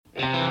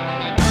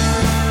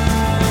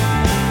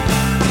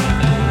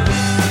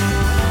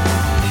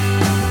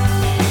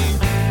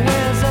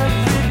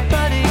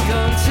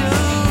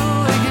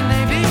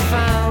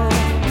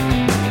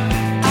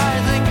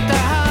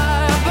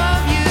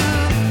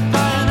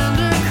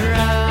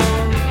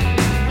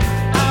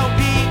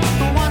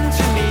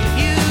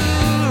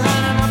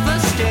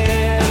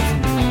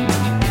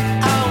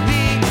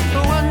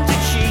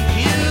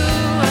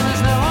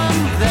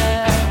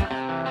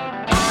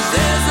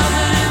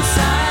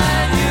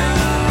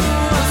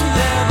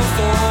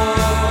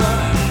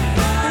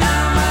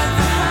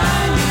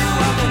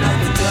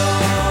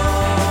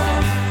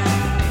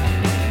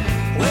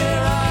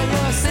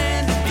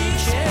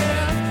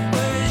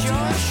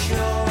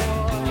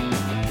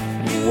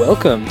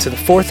Welcome to the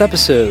 4th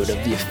episode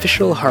of the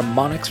official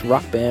Harmonix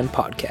Rock Band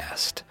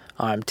podcast.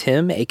 I'm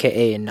Tim,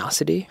 aka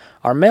Nosity.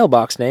 Our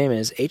mailbox name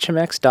is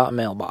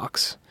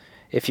hmx.mailbox.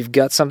 If you've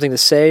got something to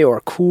say or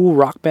a cool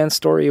rock band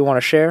story you want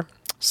to share,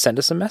 send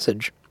us a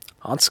message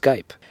on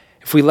Skype.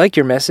 If we like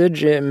your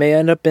message, it may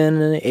end up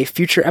in a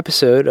future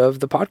episode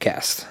of the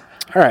podcast.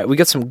 Alright, we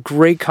got some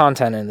great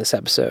content in this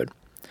episode.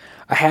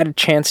 I had a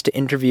chance to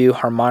interview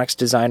Harmonix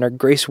designer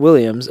Grace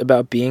Williams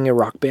about being a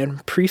rock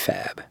band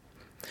prefab.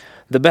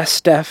 The best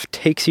Steph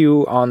takes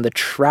you on the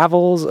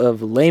travels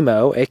of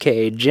Lamo,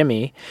 aka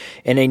Jimmy,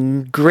 in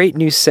a great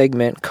new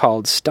segment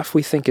called Stuff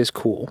We Think Is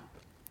Cool.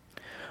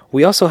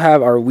 We also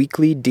have our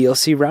weekly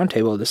DLC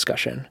Roundtable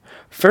discussion.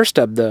 First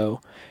up,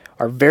 though,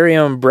 our very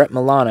own Brett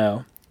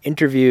Milano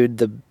interviewed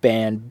the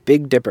band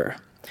Big Dipper.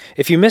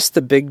 If you missed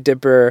the Big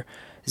Dipper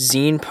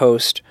zine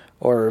post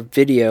or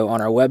video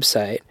on our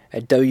website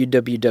at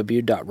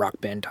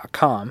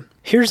www.rockband.com,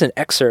 here's an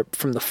excerpt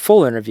from the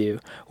full interview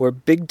where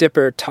Big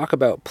Dipper talk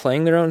about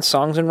playing their own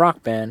songs in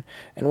Rock Band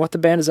and what the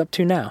band is up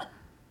to now.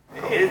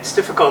 It's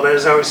difficult.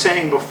 As I was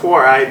saying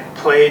before, I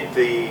played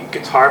the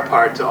guitar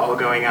part to All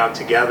Going Out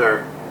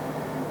Together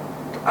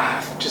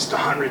just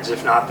hundreds,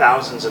 if not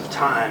thousands of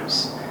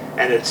times.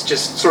 And it's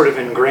just sort of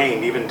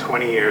ingrained. Even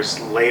 20 years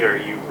later,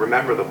 you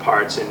remember the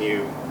parts and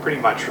you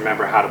pretty much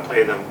remember how to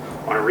play them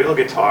on a real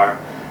guitar.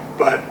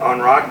 But on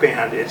Rock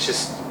Band,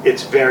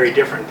 it's very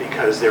different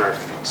because there are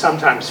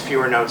sometimes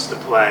fewer notes to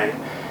play.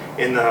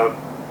 In the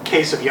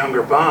case of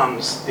Younger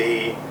Bums,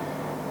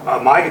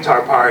 my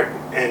guitar part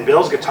and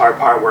Bill's guitar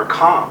part were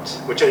comped,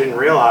 which I didn't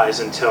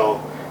realize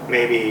until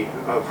maybe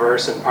a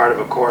verse and part of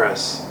a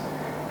chorus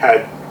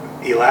had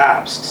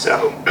elapsed.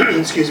 So,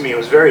 excuse me, it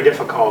was very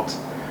difficult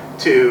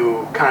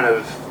to kind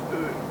of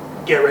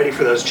get ready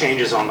for those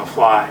changes on the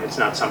fly. It's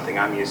not something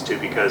I'm used to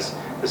because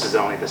this is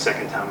only the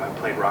second time I've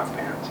played Rock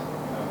Band.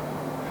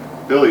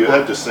 Bill, you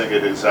had to sing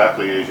it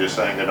exactly as you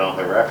sang it on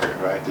the record,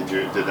 right? Did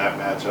that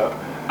match up?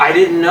 I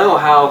didn't know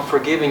how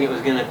forgiving it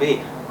was going to be.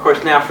 Of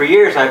course, now for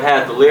years I've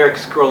had the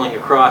lyrics scrolling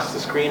across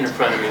the screen in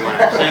front of me when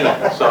I'm singing,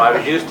 so I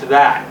was used to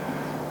that.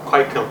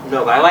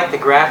 No, but I like the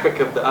graphic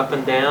of the up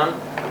and down,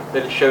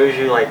 that it shows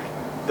you like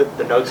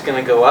the note's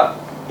going to go up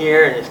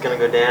here and it's going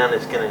to go down,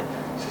 it's going to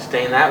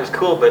sustain. That was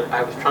cool, but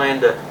I was trying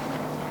to,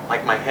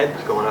 like my head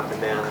was going up and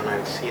down and I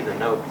would see the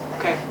note.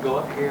 Okay, go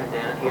up here and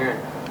down here.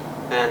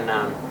 And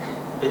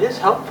it is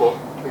helpful,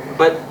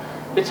 but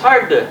it's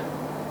hard to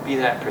be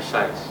that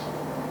precise,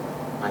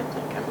 I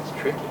think. I mean, it's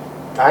tricky.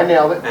 I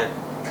nailed it. And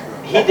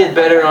he did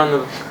better on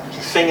the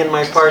singing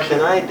my part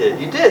than I did.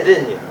 You did,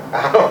 didn't you?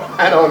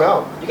 I don't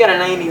know. You got a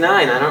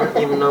 99. I don't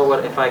even know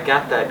if I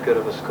got that good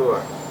of a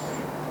score.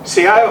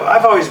 See,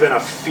 I've always been a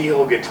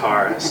feel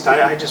guitarist.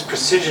 I just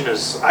precision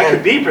is. I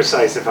could be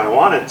precise if I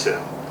wanted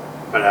to,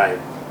 but And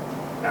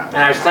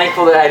I was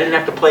thankful that I didn't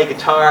have to play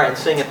guitar and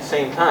sing at the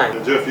same time.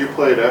 And Jeff, you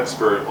played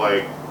expert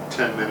like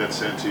 10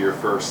 minutes into your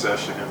first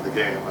session in the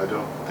game. I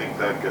don't think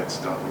that gets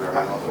done very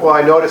often. Well,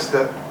 I noticed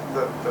that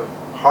the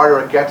harder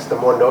it gets, the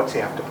more notes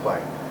you have to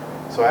play.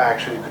 So I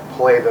actually could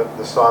play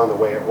the song the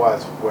way it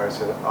was,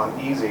 whereas on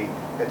easy,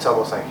 it's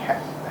almost like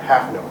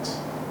half notes.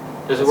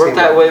 Does it work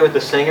that way with the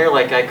singer?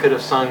 Like I could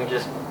have sung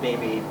just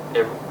maybe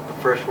the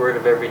first word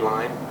of every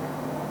line?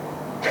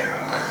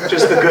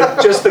 just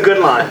the good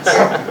lines.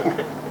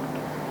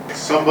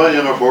 Somebody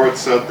on our board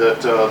said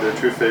that their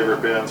two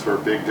favorite bands were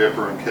Big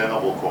Dipper and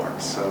Cannibal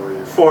Corpse. So are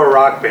you? For a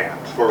rock band.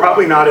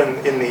 Probably rock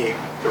not in the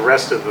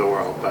rest of the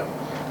world, but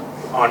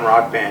on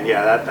Rock Band,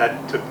 yeah,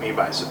 that took me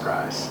by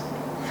surprise.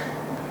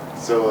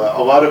 So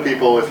a lot of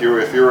people, if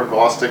you're in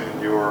Boston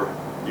and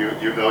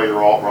you know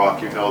your alt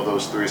rock, you know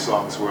those three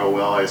songs real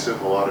well. I assume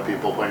a lot of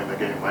people playing the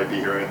game might be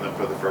hearing them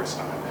for the first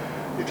time.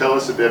 Can you tell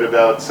us a bit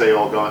about, say,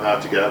 All Going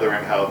Out Together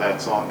and how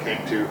that song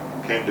came to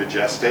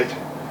gestate?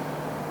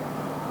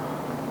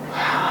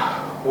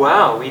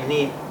 Wow,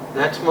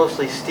 that's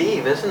mostly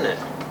Steve, isn't it?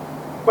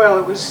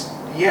 Well,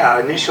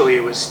 initially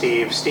it was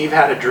Steve. Steve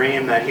had a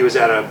dream that he was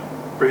at a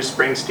Bruce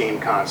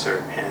Springsteen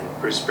concert and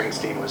Bruce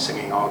Springsteen was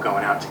singing All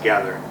Going Out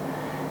Together.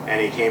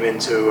 And he came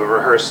into a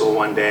rehearsal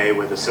one day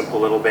with a simple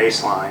little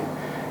bass line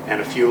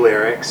and a few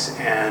lyrics,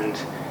 and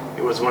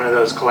it was one of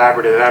those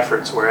collaborative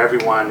efforts where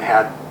everyone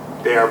had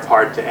their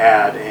part to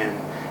add. And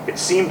it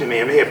seemed to me,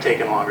 it may have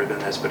taken longer than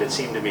this, but it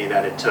seemed to me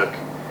that it took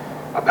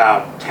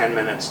about 10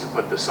 minutes to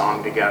put the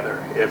song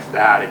together. If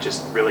that, it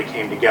just really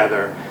came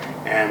together.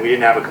 And we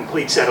didn't have a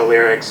complete set of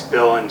lyrics.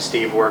 Bill and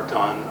Steve worked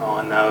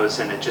on those,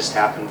 and it just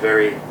happened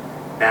very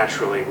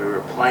naturally. We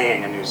were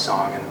playing a new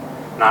song and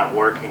not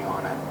working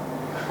on it.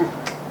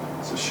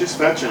 So She's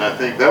Fetchin', I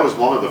think that was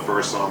one of the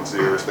first songs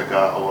of yours that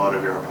got a lot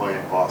of airplay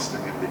in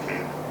Boston and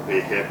became a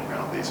big hit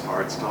around these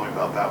parts. Tell me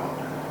about that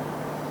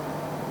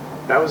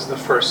one. That was the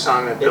first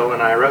song that Bill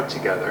and I wrote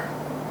together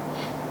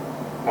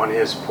on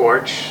his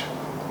porch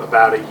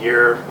about a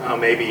year,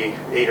 maybe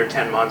 8 or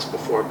 10 months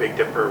before Big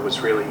Dipper was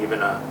really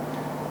even a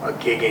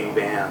gigging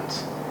band.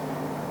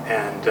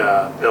 And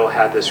Bill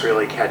had this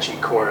really catchy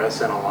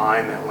chorus and a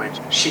line that went,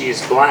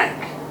 "She's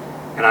blank,"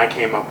 and I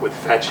came up with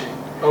fetching.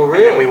 Oh,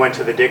 really? And then we went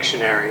to the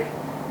dictionary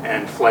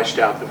and fleshed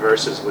out the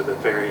verses with the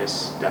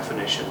various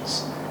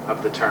definitions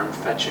of the term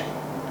fetching.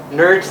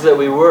 Nerds that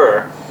we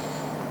were,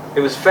 it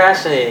was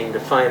fascinating to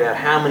find out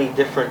how many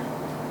different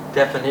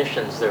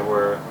definitions there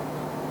were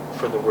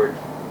for the word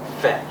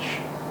fetch.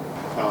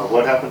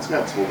 What happens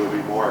next? Will there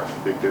be more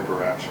Big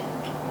Dipper action?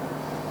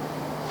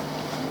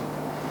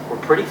 We're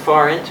pretty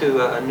far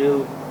into a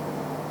new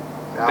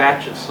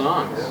batch of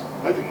songs.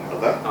 Yeah. I didn't know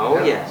that. Oh,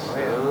 Yeah. yes. Oh,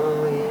 yeah.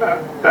 Oh,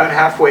 yeah. About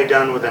halfway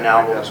done with an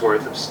album's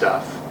worth of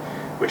stuff,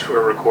 which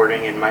we're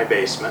recording in my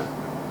basement.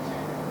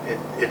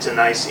 It's a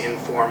nice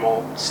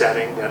informal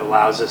setting that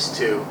allows us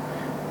to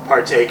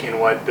partake in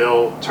what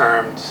Bill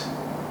termed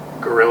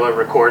guerrilla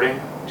recording,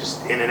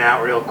 just in and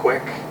out real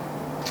quick.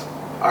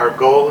 Our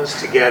goal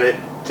is to get it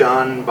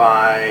done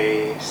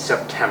by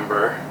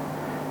September.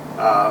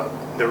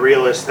 The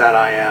realist that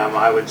I am,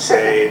 I would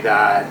say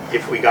that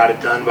if we got it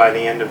done by the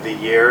end of the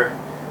year,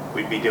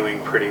 we'd be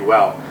doing pretty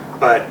well.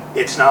 But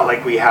it's not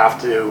like we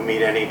have to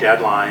meet any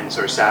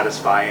deadlines or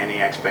satisfy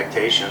any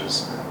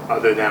expectations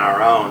other than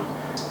our own.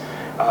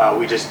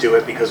 We just do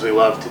it because we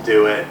love to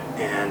do it,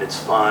 and it's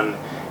fun.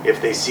 If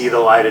they see the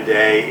light of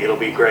day, it'll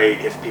be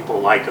great. If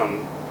people like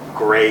them,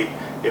 great.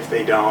 If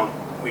they don't,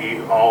 we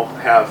all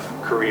have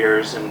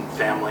careers and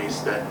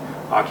families that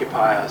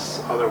occupy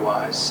us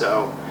otherwise.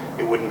 So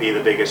it wouldn't be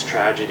the biggest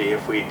tragedy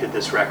if we did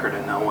this record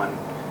and no one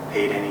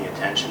paid any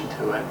attention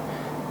to it.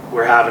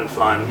 We're having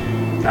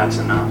fun. That's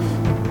enough.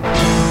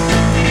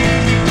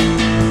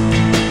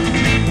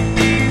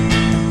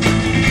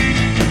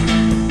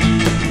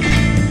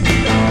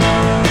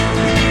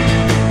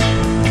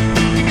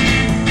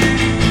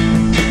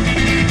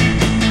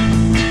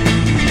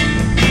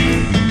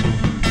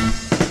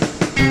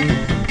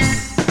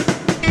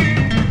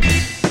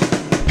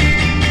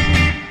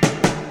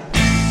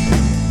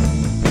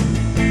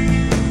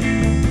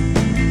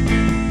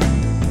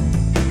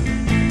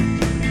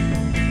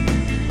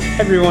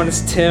 Hey everyone,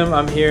 it's Tim.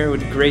 I'm here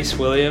with Grace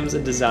Williams,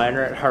 a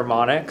designer at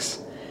Harmonix,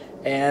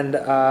 and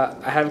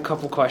I have a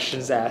couple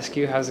questions to ask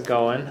you. How's it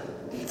going?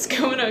 It's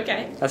going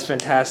okay. That's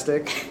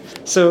fantastic.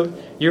 So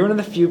you're one of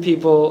the few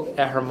people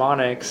at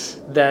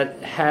Harmonix that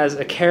has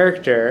a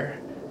character,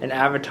 an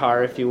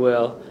avatar, if you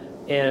will,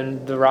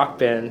 in the Rock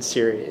Band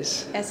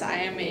series. Yes, I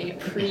am a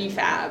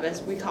prefab,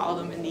 as we call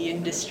them in the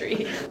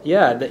industry.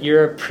 Yeah, that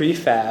you're a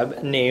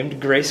prefab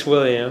named Grace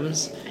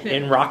Williams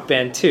in Rock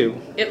Band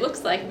 2. It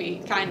looks like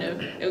me, kind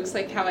of. It looks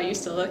like how I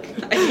used to look,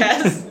 I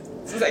guess.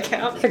 Does that I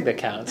count? think that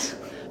counts.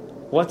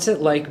 What's it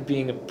like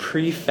being a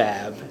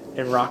prefab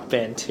in Rock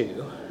Band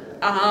 2?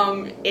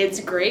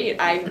 It's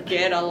great. I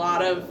get a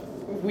lot of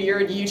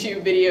weird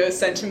YouTube videos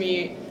sent to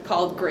me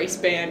called Grace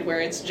Band, where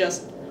it's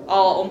just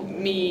all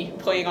me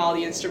playing all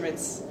the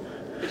instruments,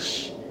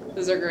 which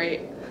those are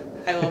great.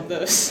 I love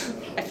those.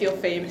 I feel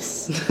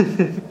famous.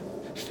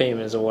 Fame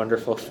is a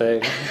wonderful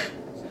thing.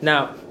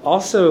 Now,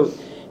 also,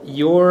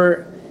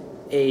 you're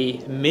a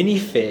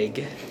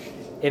minifig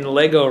in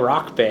Lego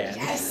Rock Band.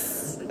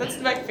 Yes, that's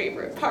my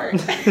favorite part.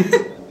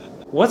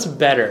 What's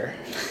better,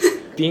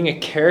 being a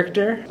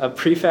character, a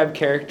prefab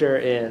character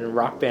in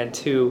Rock Band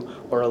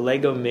 2, or a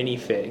Lego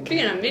minifig?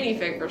 Being a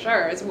minifig for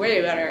sure, it's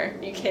way better.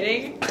 Are you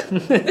kidding?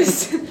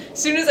 As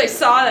soon as I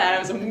saw that, I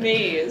was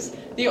amazed.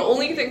 The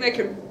only thing that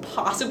could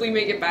possibly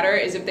make it better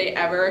is if they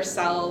ever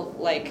sell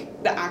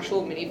like the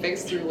actual minifigs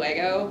through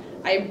Lego.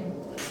 I'm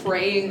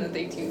praying that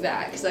they do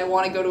that because I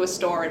want to go to a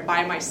store and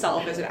buy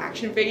myself as an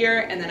action figure,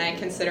 and then I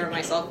consider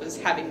myself as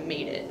having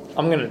made it.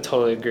 I'm going to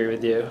totally agree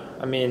with you.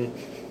 I mean,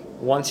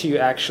 once you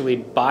actually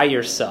buy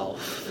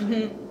yourself,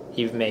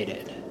 you've made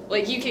it.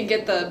 Like, you can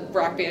get the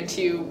Rock Band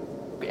 2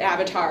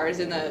 avatars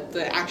and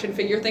the action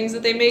figure things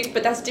that they make,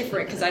 but that's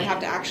different because I'd have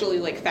to actually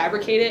like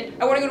fabricate it.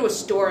 I want to go to a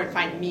store and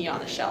find me on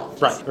the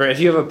shelf. Right. Or if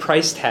you have a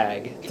price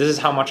tag, this is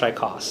how much I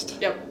cost.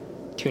 Yep.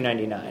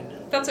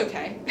 $2.99. That's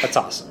okay. That's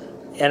awesome.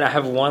 And I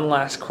have one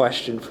last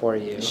question for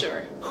you.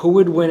 Sure. Who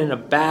would win in a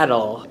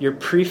battle, your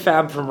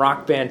prefab from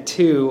Rock Band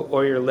 2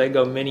 or your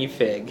Lego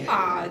minifig?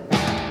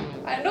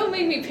 Don't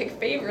make me pick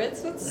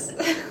favorites.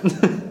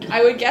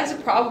 I would guess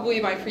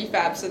probably my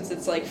prefab, since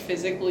it's like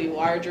physically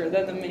larger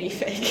than the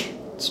minifig.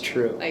 It's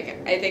true. Like,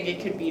 I think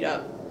it could beat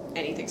up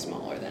anything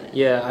smaller than it.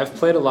 Yeah, I've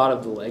played a lot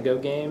of the Lego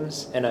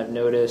games, and I've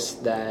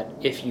noticed that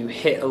if you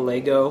hit a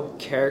Lego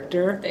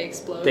character, They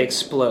explode. they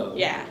explode.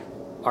 Yeah.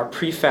 Our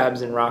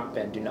prefabs in Rock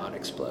Band do not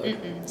explode.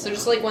 Mm-mm. So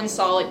just like one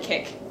solid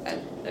kick,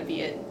 that'd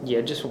be it.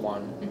 Yeah, just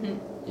one.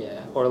 Mm-hmm.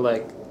 Yeah, or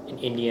like an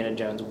Indiana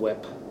Jones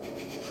whip.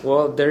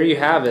 Well, there you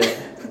have it.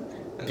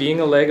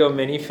 Being a Lego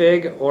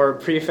minifig or a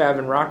prefab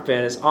in Rock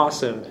Band is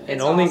awesome.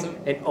 It's awesome.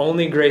 And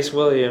only Grace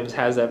Williams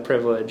has that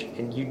privilege,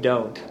 and you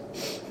don't.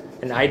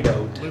 And I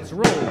don't. Let's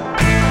roll.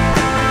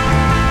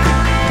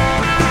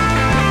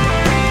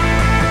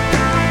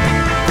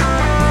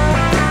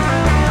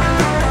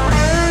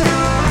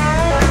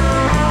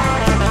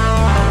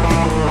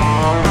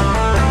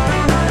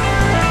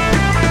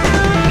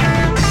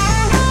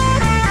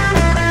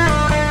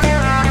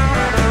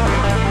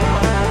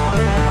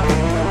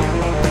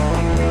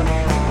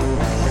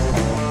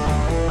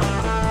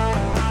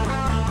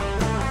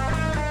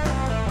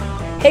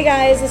 Hey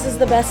guys, this is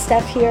the best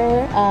Steph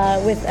here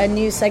with a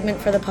new segment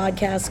for the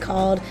podcast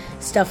called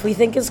Stuff We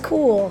Think Is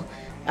Cool.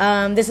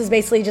 This is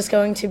basically just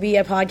going to be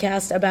a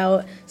podcast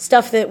about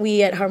stuff that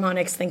we at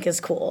Harmonix think is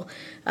cool.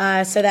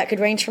 So that could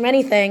range from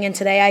anything. And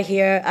today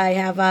I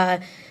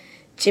have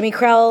Jimmy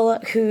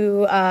Krell,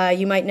 who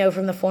you might know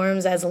from the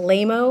forums as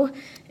Lamo,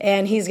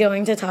 and he's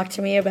going to talk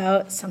to me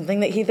about something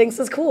that he thinks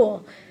is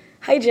cool.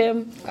 Hi,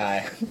 Jim.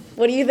 Hi.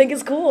 What do you think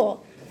is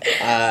cool?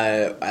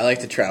 I like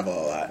to travel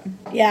a lot.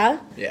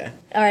 Yeah? Yeah.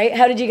 All right.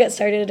 How did you get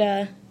started?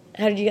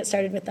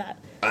 With that?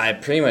 I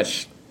pretty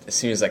much, as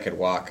soon as I could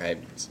walk, I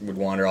would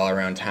wander all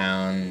around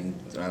town.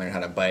 When I learned how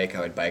to bike, I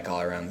would bike all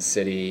around the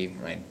city.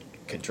 When I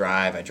could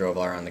drive, I drove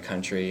all around the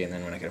country. And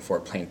then when I could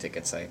afford plane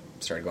tickets, I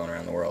started going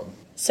around the world.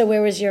 So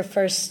where was your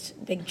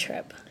first big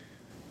trip?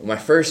 My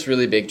first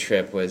really big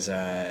trip was,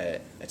 I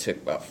took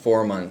about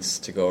 4 months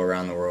to go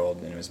around the world.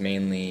 And it was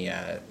mainly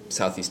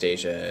Southeast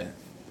Asia,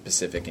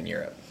 Pacific, and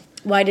Europe.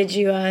 Why did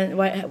you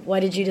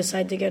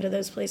decide to go to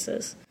those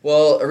places?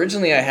 Well,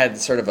 originally I had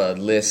sort of a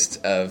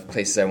list of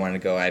places I wanted to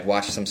go. I'd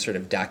watched some sort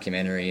of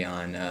documentary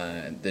on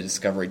the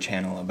Discovery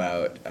Channel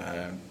about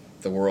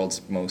the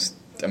world's most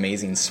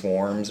amazing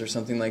swarms or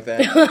something like that.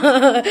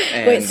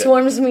 Wait,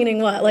 swarms meaning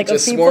what? Like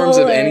just of people? Swarms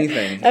of or?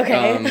 anything.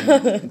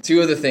 Okay.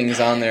 Two of the things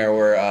on there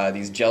were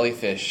these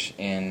jellyfish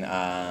in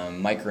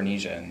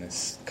Micronesia, in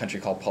this country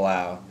called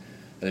Palau.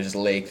 There's a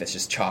lake that's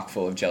just chock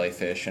full of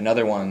jellyfish.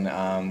 Another one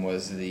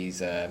was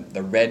the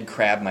red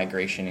crab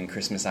migration in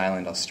Christmas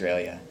Island,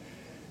 Australia,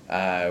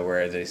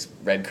 where these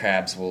red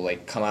crabs will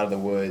like come out of the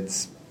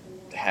woods,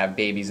 have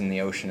babies in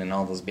the ocean, and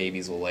all those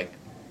babies will like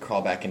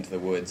crawl back into the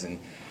woods. And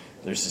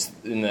there's just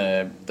in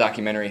the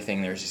documentary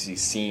thing, there's just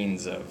these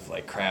scenes of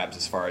like crabs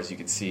as far as you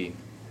could see.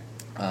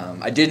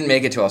 I didn't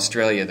make it to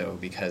Australia though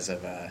because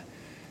of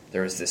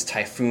there was this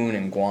typhoon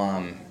in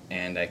Guam.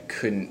 And I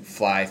couldn't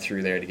fly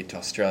through there to get to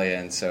Australia,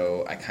 and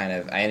so I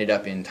ended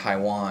up in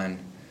Taiwan,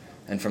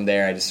 and from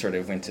there I just sort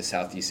of went to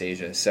Southeast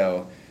Asia.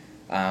 So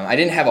I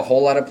didn't have a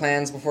whole lot of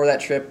plans before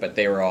that trip, but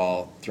they were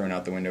all thrown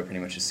out the window pretty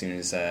much as soon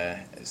as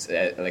I was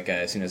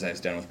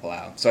done with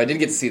Palau. So I did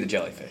get to see the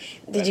jellyfish.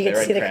 Did you get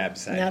to see the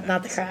crabs?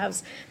 Not the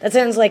crabs. That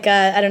sounds like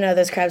I don't know.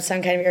 Those crabs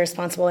sound kind of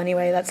irresponsible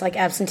anyway. That's like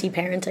absentee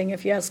parenting,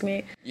 if you ask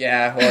me.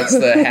 Yeah, well, it's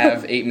the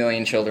have 8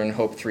 million children,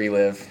 hope 3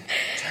 live.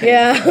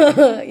 Yeah,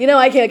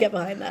 I can't get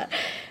behind that.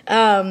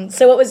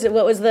 So what was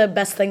the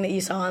best thing that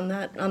you saw on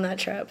that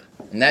trip?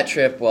 On that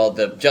trip, well,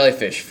 the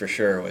jellyfish for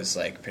sure was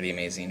like pretty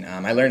amazing.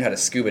 I learned how to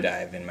scuba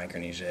dive in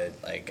Micronesia,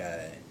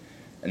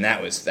 and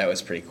that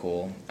was pretty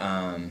cool.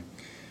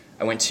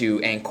 I went to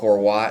Angkor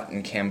Wat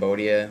in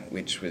Cambodia,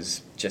 which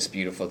was just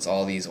beautiful. It's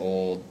all these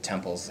old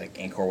temples. Like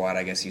Angkor Wat,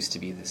 I guess, used to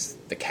be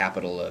the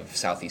capital of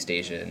Southeast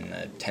Asia in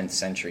the 10th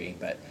century,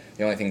 but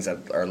the only things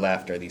that are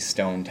left are these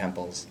stone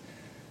temples.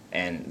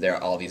 And there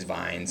are all these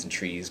vines and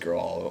trees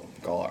grow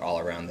all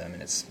around them,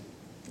 and it's,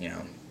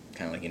 kind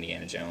of like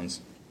Indiana Jones.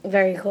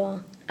 Very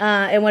cool.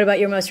 And what about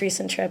your most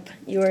recent trip?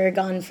 You were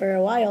gone for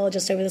a while,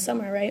 just over the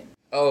summer, right?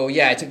 Oh,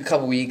 yeah, I took a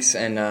couple weeks,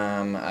 and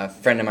a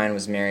friend of mine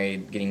was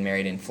getting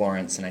married in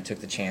Florence, and I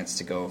took the chance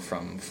to go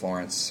from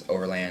Florence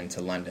overland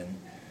to London.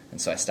 And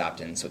so I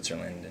stopped in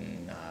Switzerland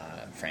and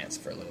France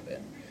for a little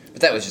bit.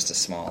 But that was just a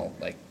small,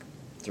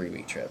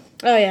 3-week trip.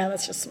 Oh, yeah,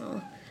 that's just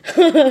small.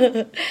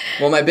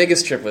 Well, my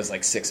biggest trip was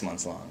 6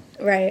 months long.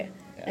 Right.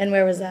 Yeah. And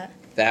where was that?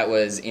 That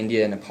was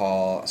India,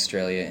 Nepal,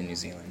 Australia, and New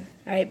Zealand.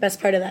 All right, best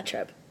part of that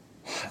trip?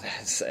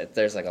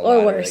 There's a lot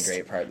of really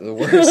great part. The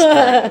worst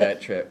part of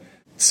that trip.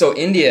 So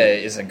India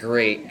is a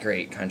great,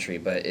 great country,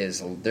 but there's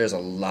a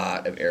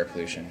lot of air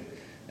pollution.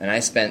 And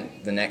I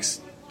spent the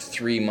next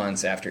 3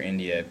 months after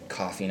India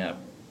coughing up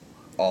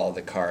all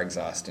the car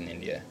exhaust in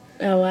India.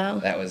 Oh, wow.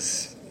 That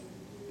was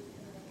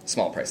a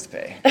small price to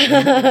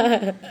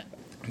pay.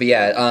 But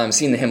yeah,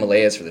 seeing the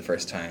Himalayas for the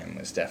first time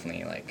was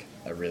definitely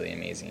a really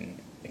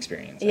amazing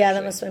experience. Yeah,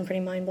 that must have been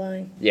pretty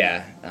mind-blowing.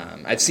 Yeah,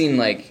 I've seen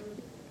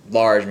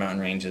large mountain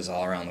ranges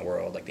all around the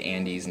world, like the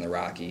Andes and the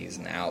Rockies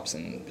and the Alps,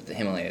 and the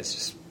Himalayas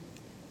just,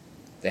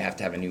 they have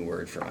to have a new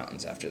word for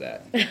mountains after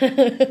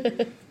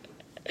that.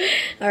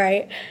 All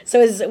right.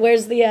 So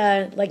where's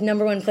the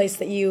number one place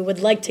that you would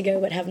like to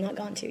go but have not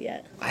gone to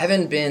yet? I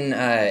haven't been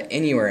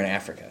anywhere in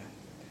Africa.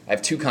 I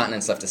have 2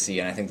 continents left to see,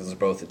 and I think those are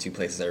both the 2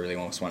 places I really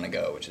most want to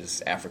go, which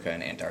is Africa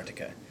and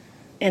Antarctica.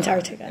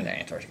 Antarctica?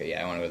 Antarctica,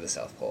 yeah. I want to go to the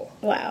South Pole.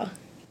 Wow.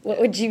 What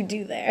would you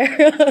do there?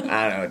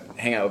 I don't know.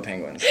 Hang out with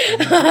penguins.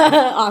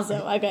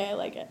 Awesome. Okay, I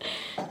like it.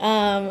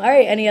 All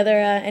right.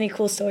 Any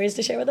cool stories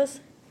to share with us?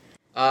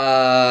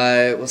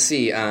 We'll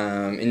see.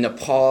 In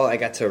Nepal, I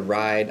got to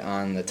ride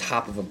on the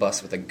top of a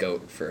bus with a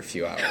goat for a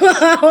few hours.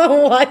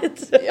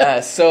 What?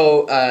 Yeah,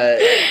 so,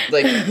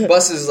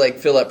 buses,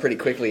 fill up pretty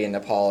quickly in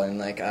Nepal,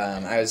 and,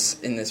 I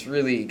was in this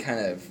really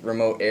kind of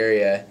remote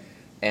area,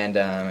 and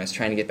I was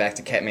trying to get back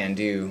to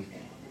Kathmandu,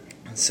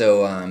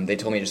 so they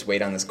told me to just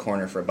wait on this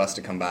corner for a bus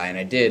to come by, and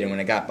I did, and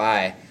when I got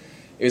by,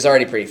 it was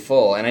already pretty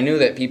full, and I knew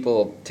that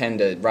people tend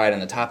to ride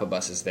on the top of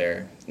buses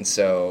there, and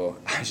so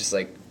I was just,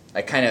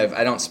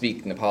 I don't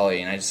speak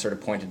Nepali, and I just sort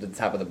of pointed to the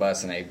top of the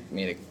bus, and I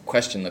made a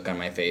question look on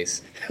my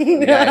face.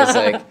 And the guy was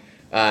like,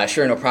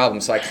 sure, no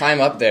problem. So I climb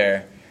up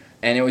there,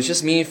 and it was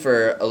just me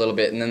for a little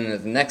bit, and then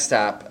at the next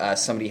stop,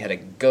 somebody had a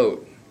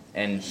goat,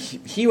 and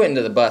he went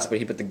into the bus, but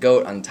he put the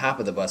goat on top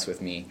of the bus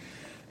with me.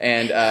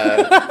 And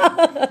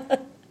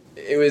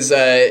it was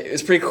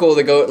pretty cool.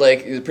 The goat,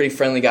 he was a pretty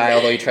friendly guy,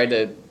 although he tried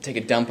to take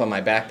a dump on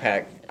my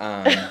backpack.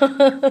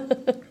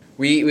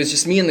 It was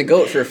just me and the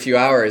goat for a few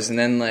hours, and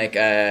then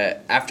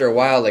after a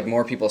while,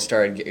 more people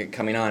started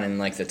coming on,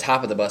 and the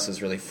top of the bus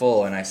was really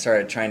full, and I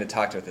started trying to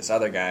talk to this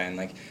other guy, and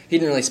he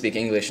didn't really speak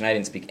English, and I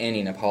didn't speak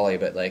any Nepali,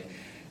 but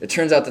it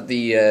turns out that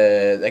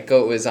that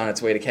goat was on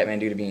its way to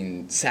Kathmandu to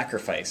being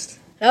sacrificed.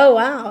 Oh,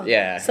 wow.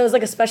 Yeah. So it was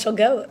like a special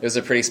goat. It was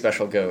a pretty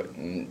special goat,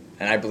 and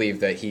I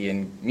believe that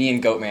me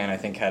and Goatman, I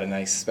think, had a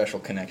nice special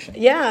connection.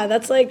 Yeah,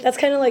 that's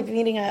kind of like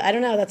meeting I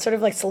don't know, that's sort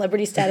of like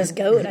celebrity status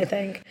goat, I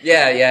think.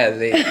 Yeah,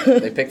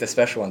 they picked the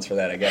special ones for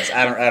that, I guess.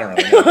 I don't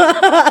really know.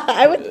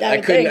 I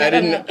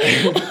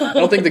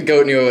don't think the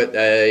goat knew what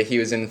he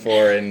was in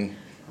for, and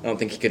I don't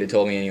think he could have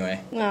told me anyway.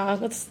 Oh,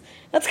 that's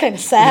kind of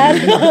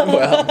sad.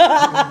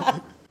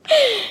 Well.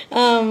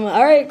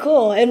 All right,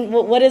 cool. And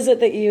what is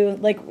it that you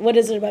what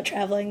is it about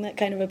traveling that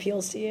kind of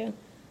appeals to you?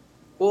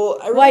 Well,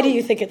 why do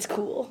you think it's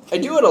cool? I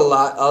do it a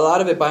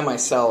lot of it by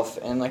myself,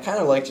 and I kind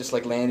of like just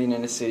landing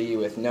in a city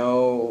with I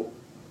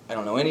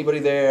don't know anybody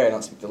there, I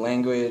don't speak the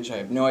language, I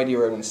have no idea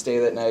where I'm going to stay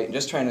that night, and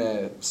just trying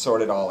to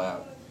sort it all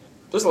out.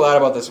 There's a lot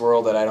about this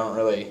world that I don't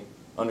really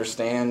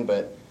understand,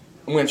 but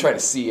I'm going to try to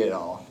see it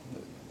all.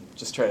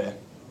 Just try to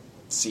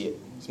see it,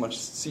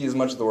 see as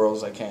much of the world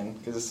as I can,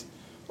 because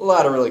a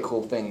lot of really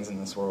cool things in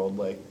this world,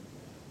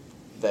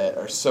 that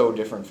are so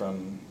different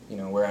from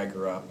where I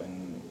grew up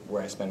and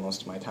where I spend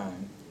most of my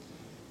time.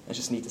 It's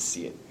just neat to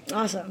see it.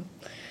 Awesome,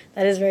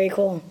 that is very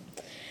cool.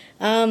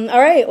 All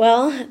right,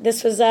 well,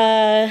 this was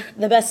the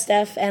best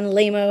Steph and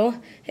Lamo,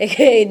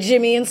 aka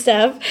Jimmy and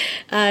Steph,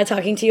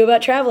 talking to you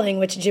about traveling,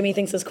 which Jimmy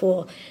thinks is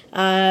cool.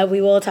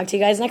 We will talk to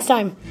you guys next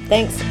time.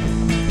 Thanks.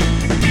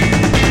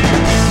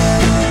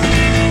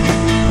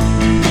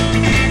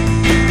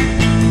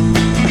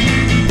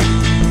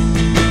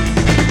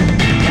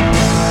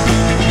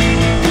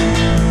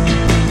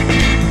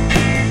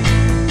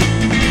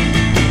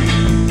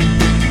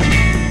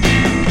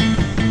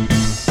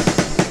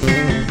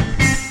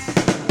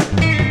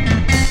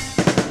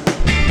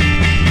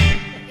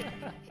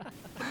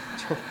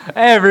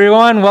 Hey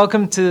everyone,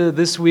 welcome to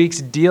this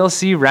week's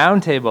DLC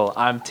Roundtable.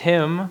 I'm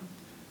Tim.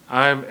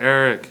 I'm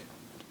Eric.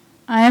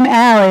 I'm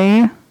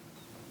Allie.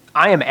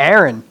 I am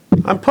Aaron.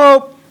 I'm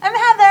Pope. I'm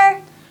Heather.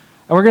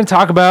 And we're going to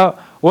talk about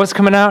what's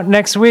coming out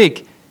next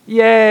week.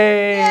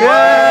 Yay! Yay!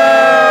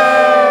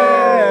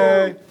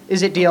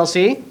 Is it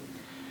DLC?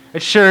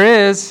 It sure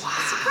is.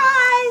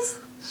 Surprise!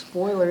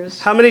 Spoilers.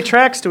 How many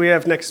tracks do we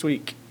have next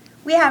week?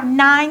 We have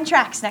 9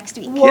 tracks next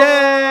week. Yay!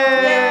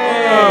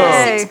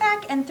 Yay!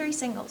 6-pack and 3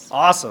 singles.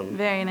 Awesome.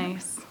 Very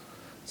nice.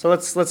 So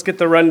let's get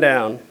the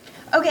rundown.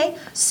 Okay,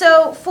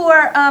 so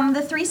for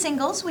the 3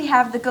 singles, we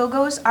have the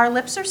Go-Go's Our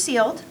Lips Are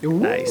Sealed. Ooh.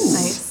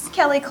 Nice.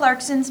 Kelly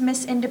Clarkson's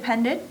Miss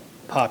Independent.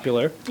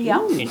 Popular.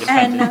 Yeah.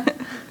 And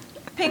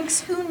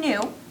Pink's Who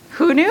Knew.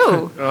 Who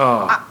knew?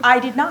 I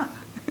did not.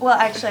 Well,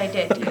 actually, I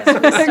did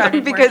because we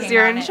started because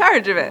you're in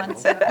charge of it.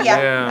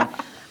 Yeah.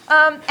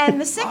 And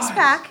the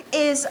 6-pack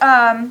is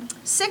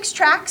 6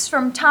 tracks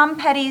from Tom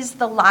Petty's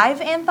The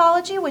Live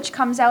Anthology, which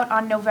comes out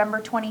on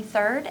November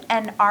 23rd,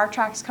 and our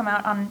tracks come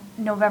out on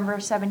November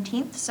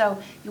 17th,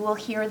 so you will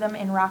hear them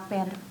in Rock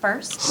Band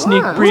first.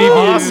 Sneak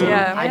preview. Awesome.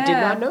 Yeah. I did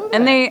not know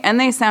that. And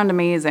they sound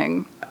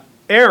amazing.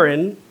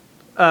 Aaron,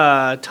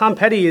 Tom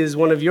Petty is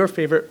one of your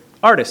favorite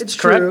artists, it's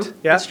correct? True.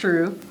 Yeah? It's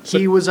true.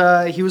 He was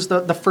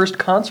the first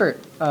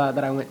concert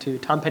that I went to,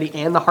 Tom Petty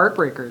and the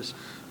Heartbreakers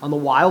on the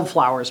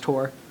Wildflowers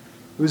tour.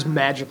 It was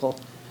magical.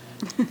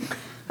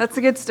 That's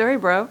a good story,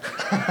 bro.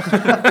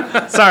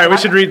 Sorry, we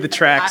should read the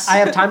tracks. I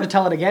have time to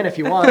tell it again if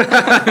you want.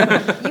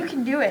 You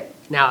can do it.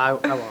 No, I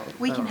won't.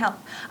 We can help.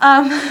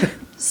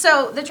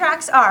 So the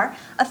tracks are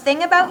A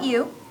Thing About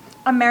You,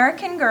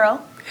 American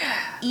Girl,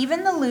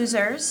 Even the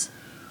Losers,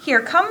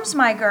 Here Comes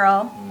My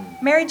Girl,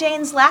 Mary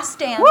Jane's Last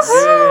Dance,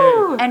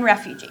 Woohoo! and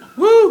Refugee.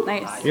 Woo!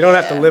 Nice. You don't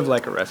have to live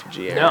like a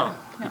refugee, Aaron.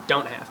 No, you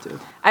don't have to.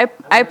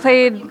 I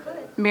played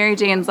Mary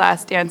Jane's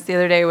Last Dance the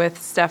other day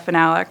with Steph and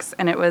Alex,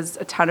 and it was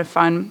a ton of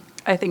fun.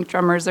 I think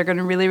drummers are going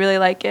to really, really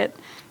like it.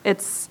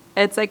 It's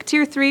like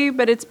tier 3,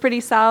 but it's pretty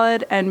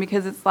solid, and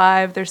because it's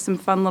live, there's some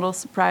fun little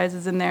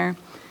surprises in there.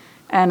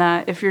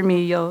 And if you're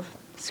me, you'll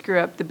screw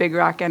up the big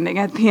rock ending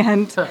at the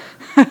end.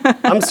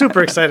 I'm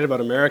super excited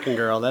about American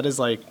Girl. That is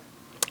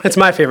it's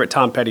my favorite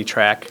Tom Petty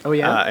track. Oh,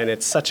 yeah? And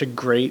it's such a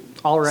great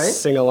All right.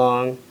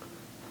 sing-along.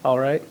 All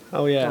right?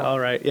 Oh, yeah, all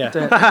right, yeah.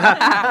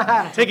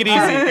 Take it easy,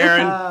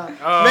 Aaron.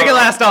 Make it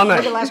last all night.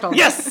 Make it last all night.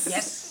 Yes!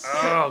 Yes.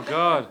 Oh,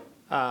 God.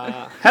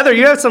 Heather,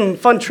 you have some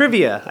fun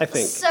trivia, I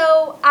think.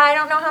 So I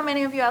don't know how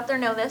many of you out there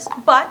know this,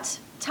 but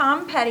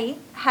Tom Petty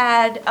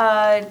had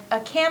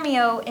a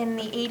cameo in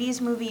the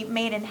 80s movie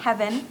Made in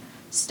Heaven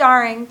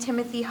starring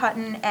Timothy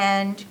Hutton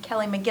and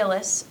Kelly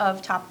McGillis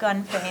of Top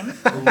Gun fame.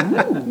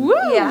 Woo!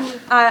 Yeah,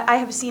 I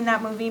have seen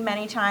that movie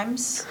many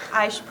times.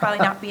 I should probably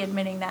not be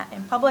admitting that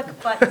in public,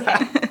 but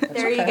hey,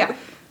 there you go.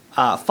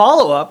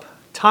 Follow-up,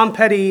 Tom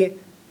Petty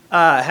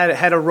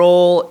had a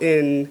role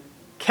in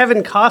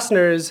Kevin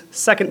Costner's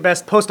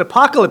second-best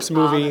post-apocalypse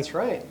movie, That's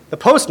right. The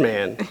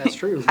Postman. That's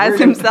true. As Weird.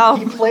 himself.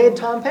 He played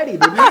Tom Petty,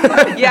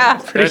 didn't he? Yeah.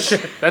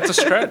 That's a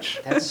stretch.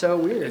 That's so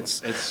weird.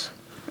 It's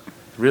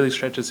really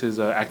stretches his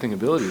acting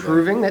ability. Though.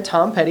 Proving that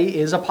Tom Petty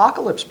is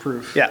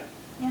apocalypse-proof. Yeah.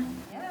 Yeah.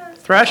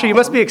 Thrasher, you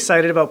must be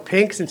excited about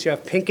pink since you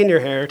have pink in your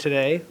hair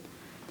today.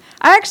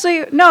 I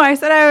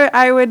said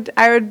I would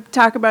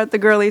talk about the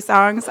girly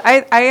songs.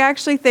 I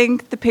actually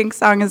think the Pink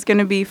song is going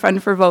to be fun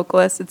for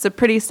vocalists. It's a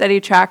pretty steady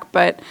track,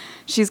 but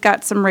she's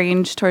got some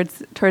range towards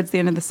the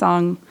end of the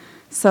song.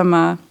 Some,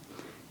 I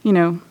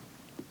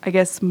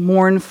guess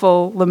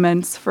mournful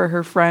laments for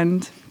her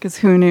friend, because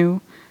who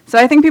knew? So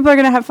I think people are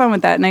going to have fun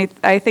with that, and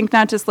I think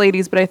not just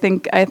ladies, but I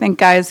think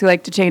guys who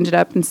like to change it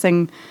up and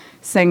sing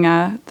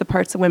the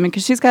parts of women,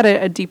 because she's got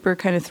a deeper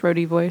kind of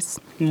throaty voice.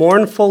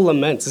 Mournful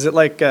laments. Is it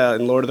like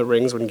in Lord of the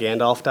Rings when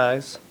Gandalf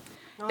dies?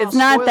 It's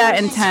not that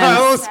intense.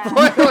 Oh,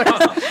 spoilers!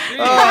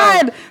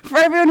 God, for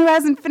everyone who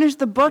hasn't finished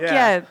the book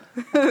yet.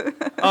 Oh,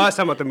 I was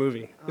talking about the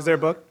movie. Is there a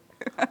book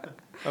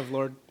of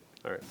Lord?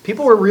 All right.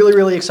 People were really,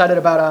 really excited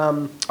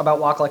about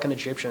Walk Like an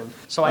Egyptian.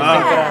 So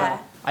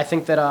I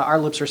think that Our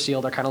Lips Are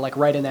Sealed are kind of like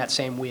right in that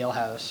same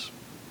wheelhouse.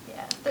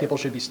 Yeah. People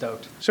should be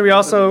stoked. Should we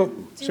also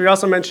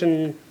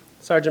mention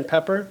Sgt.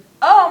 Pepper?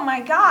 Oh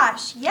my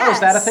gosh, yes. Oh, is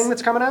that a thing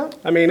that's coming out?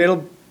 I mean,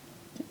 it'll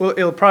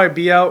probably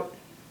be out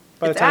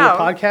by the It's time out.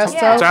 the podcast's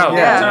Yeah. out. It's out.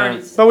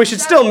 Yeah. But we should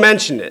still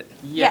mention it.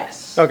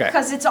 Yes. Okay.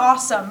 Because it's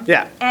awesome.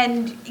 Yeah.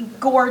 And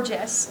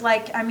gorgeous.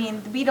 Like, I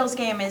mean, the Beatles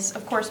game is,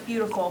 of course,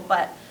 beautiful,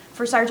 but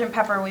for Sgt.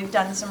 Pepper, we've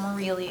done some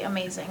really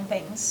amazing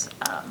things.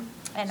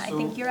 And I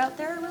think you're out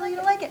there really going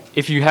to like it.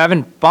 If you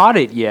haven't bought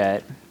it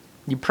yet,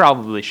 you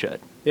probably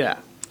should. Yeah.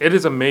 It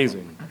is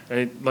amazing.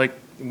 Like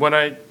when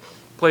I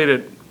played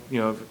it,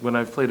 when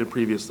I've played it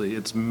previously,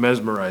 it's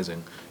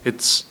mesmerizing.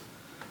 It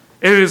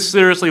is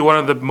seriously one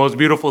of the most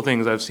beautiful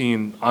things I've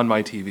seen on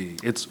my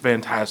TV. It's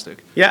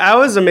fantastic. Yeah, I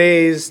was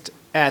amazed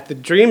at the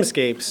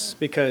dreamscapes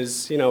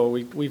because,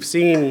 we've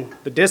seen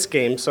the disc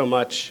game so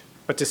much,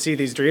 but to see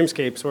these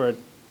dreamscapes where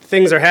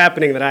things are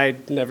happening that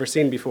I'd never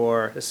seen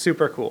before is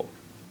super cool.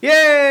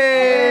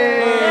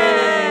 Yay!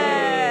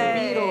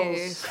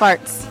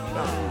 Farts.